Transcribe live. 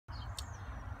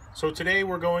So today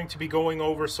we're going to be going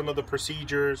over some of the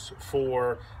procedures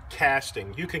for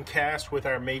casting. You can cast with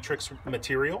our matrix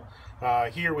material.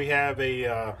 Here we have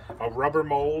a rubber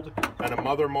mold and a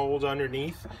mother mold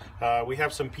underneath. We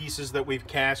have some pieces that we've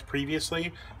cast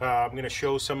previously. I'm going to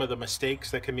show some of the mistakes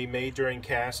that can be made during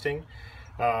casting.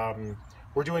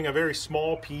 We're doing a very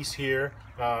small piece here.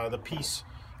 The piece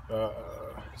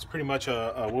is pretty much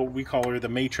what we call her the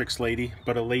matrix lady,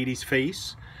 but a lady's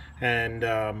face.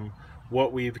 And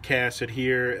what we've casted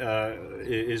here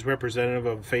is representative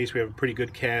of a face. We have a pretty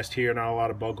good cast here, not a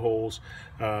lot of bug holes.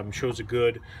 Shows a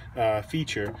good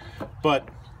feature. But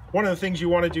one of the things you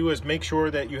want to do is make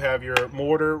sure that you have your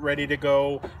mortar ready to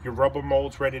go, your rubber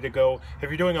molds ready to go. If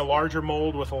you're doing a larger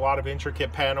mold with a lot of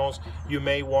intricate panels, you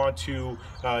may want to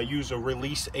use a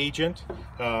release agent,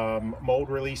 mold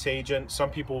release agent. Some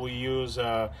people will use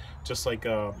just like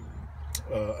a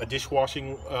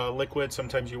dishwashing liquid.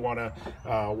 Sometimes you want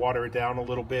to water it down a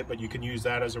little bit, but you can use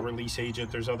that as a release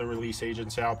agent. There's other release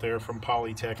agents out there from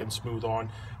Polytech and Smooth On.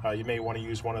 You may want to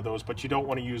use one of those, but you don't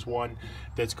want to use one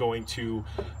that's going to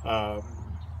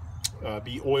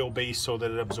be oil-based so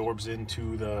that it absorbs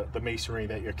into the masonry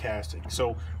that you're casting.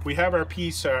 So we have our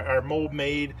piece, our mold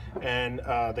made, and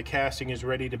the casting is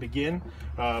ready to begin.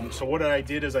 So what I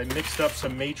did is I mixed up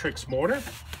some matrix mortar.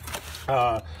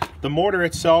 The mortar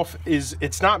itself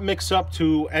it's not mixed up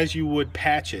to as you would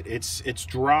patch it. It's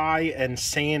dry and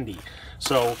sandy,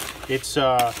 so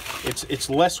it's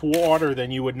less water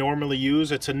than you would normally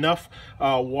use. It's enough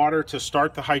water to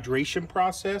start the hydration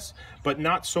process, but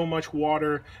not so much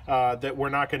water that we're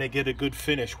not going to get a good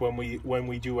finish when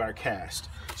we do our cast.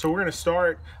 So we're going to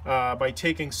start by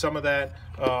taking some of that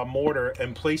mortar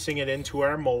and placing it into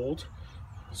our mold.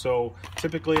 So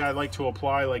typically I like to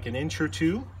apply like an inch or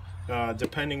two,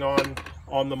 depending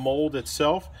on the mold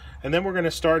itself, and then we're going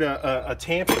to start a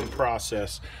tamping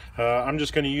process. I'm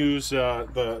just going to use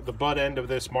the butt end of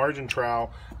this margin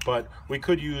trowel, but we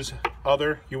could use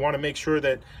other. You want to make sure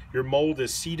that your mold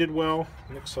is seated well.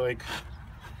 Looks like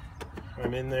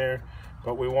I'm in there,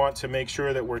 but we want to make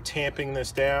sure that we're tamping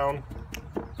this down.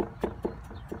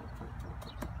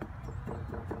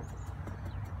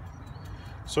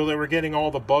 So that we're getting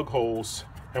all the bug holes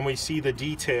and we see the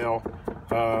detail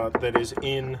that is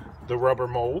in the rubber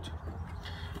mold.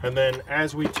 And then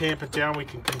as we tamp it down, we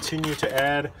can continue to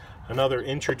add another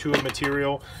inch or two of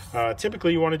material.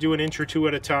 Typically you want to do an inch or two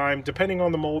at a time, depending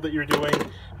on the mold that you're doing.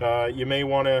 You may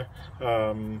want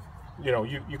to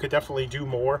you could definitely do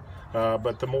more,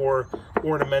 but the more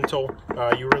ornamental,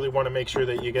 you really want to make sure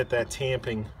that you get that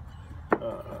tamping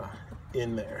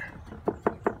in there.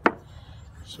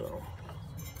 So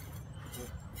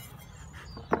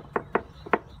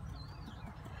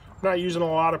not using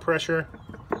a lot of pressure.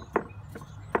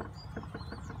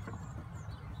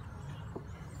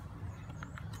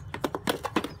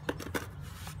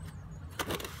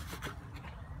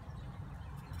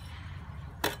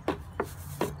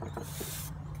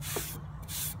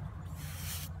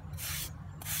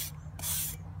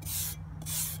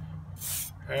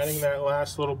 Adding that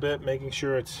last little bit, making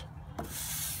sure it's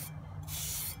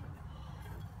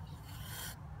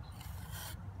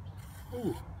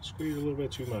squeeze a little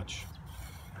bit too much.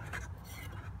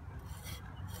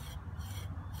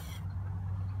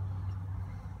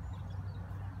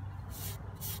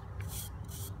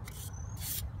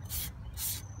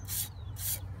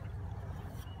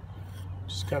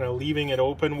 Just kind of leaving it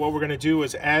open. What we're going to do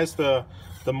is as the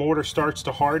mortar starts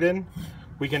to harden,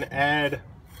 we can add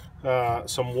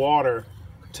some water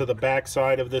to the back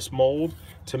side of this mold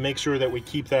to make sure that we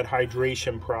keep that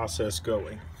hydration process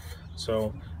going.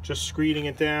 So just screeding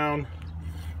it down,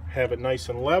 have it nice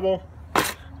and level.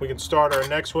 We can start our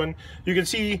next one. You can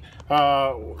see,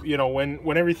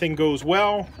 when everything goes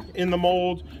well in the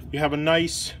mold, you have a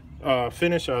nice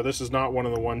finish. This is not one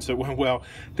of the ones that went well.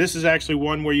 This is actually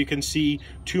one where you can see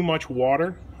too much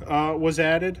water was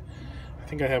added. I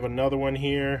think I have another one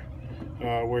here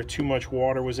where too much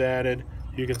water was added.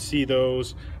 You can see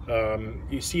those.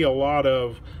 You see a lot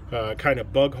of kind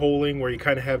of bug holing where you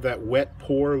kind of have that wet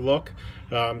pour look.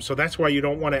 So that's why you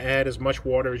don't want to add as much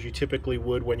water as you typically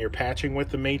would when you're patching with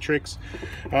the matrix.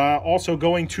 Also,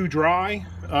 going too dry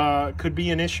could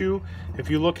be an issue. If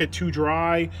you look at too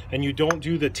dry and you don't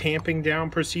do the tamping down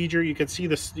procedure, you can see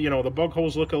this, the bug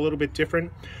holes look a little bit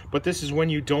different, but this is when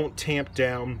you don't tamp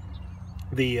down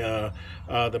the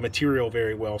material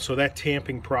very well. So that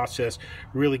tamping process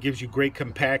really gives you great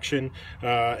compaction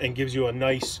and gives you a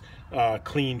nice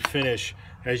clean finish,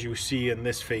 as you see in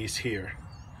this face here.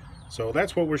 So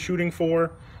that's what we're shooting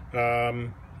for,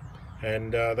 and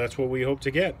that's what we hope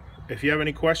to get. If you have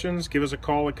any questions, give us a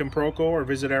call at Conproco or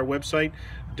visit our website.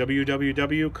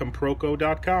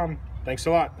 www.conproco.com. Thanks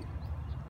a lot.